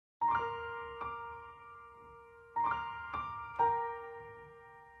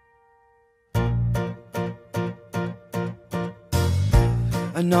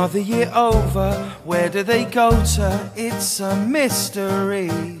Another year over, where do they go to? It's a mystery.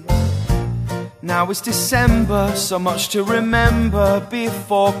 Now it's December, so much to remember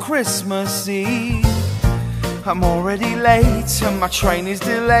before Christmas Eve. I'm already late and my train is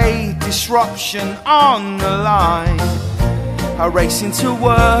delayed, disruption on the line. I race into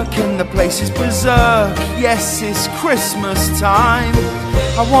work and the place is berserk. Yes, it's Christmas time.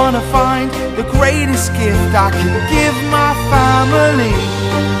 I wanna find the greatest gift I can give my family,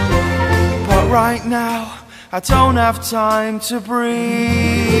 but right now I don't have time to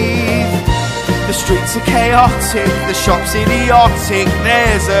breathe. The streets are chaotic, the shop's idiotic.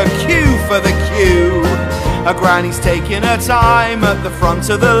 There's a queue for the queue. A granny's taking her time at the front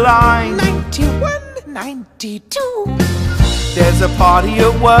of the line. 91, 92. There's a party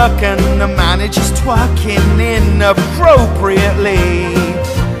at work and the manager's twerking inappropriately.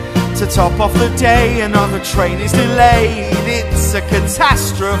 To top off the day, another train is delayed. It's a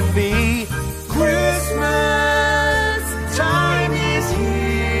catastrophe. Christmas time is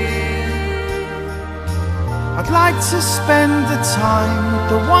here. I'd like to spend the time with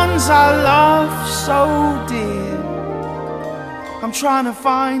the ones I love so dear. I'm trying to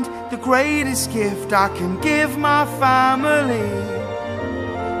find the greatest gift I can give my family.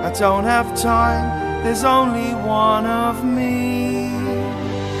 I don't have time, there's only one of me.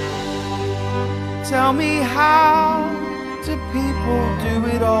 Tell me, how do people do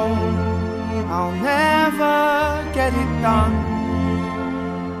it all? I'll never get it done.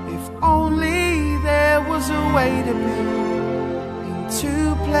 If only there was a way to be in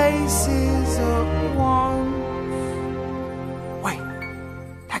two places at once. Wait,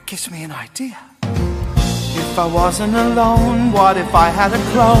 that gives me an idea. If I wasn't alone, what if I had a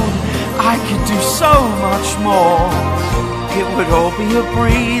clone? I could do so much more. It would all be a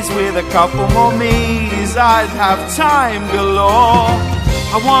breeze with a couple more me's. I'd have time galore.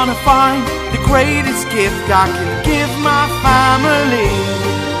 I wanna find the greatest gift I can give my family.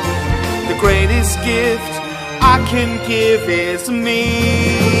 The greatest gift I can give is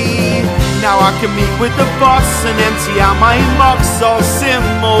me. Now I can meet with the boss and empty out my inbox all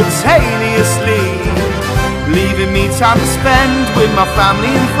simultaneously, leaving me time to spend with my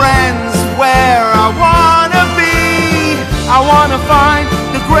family and friends where I wanna be. I wanna find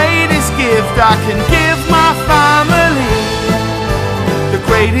the greatest gift I can give my family. The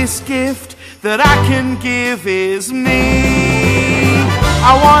greatest gift that I can give is me.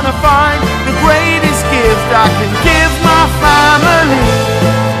 I wanna find the greatest gift I can give my family.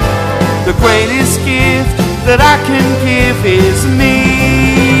 The greatest gift that I can give is me.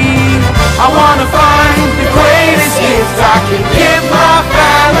 I wanna find the greatest gift I can give my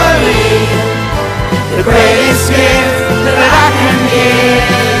family.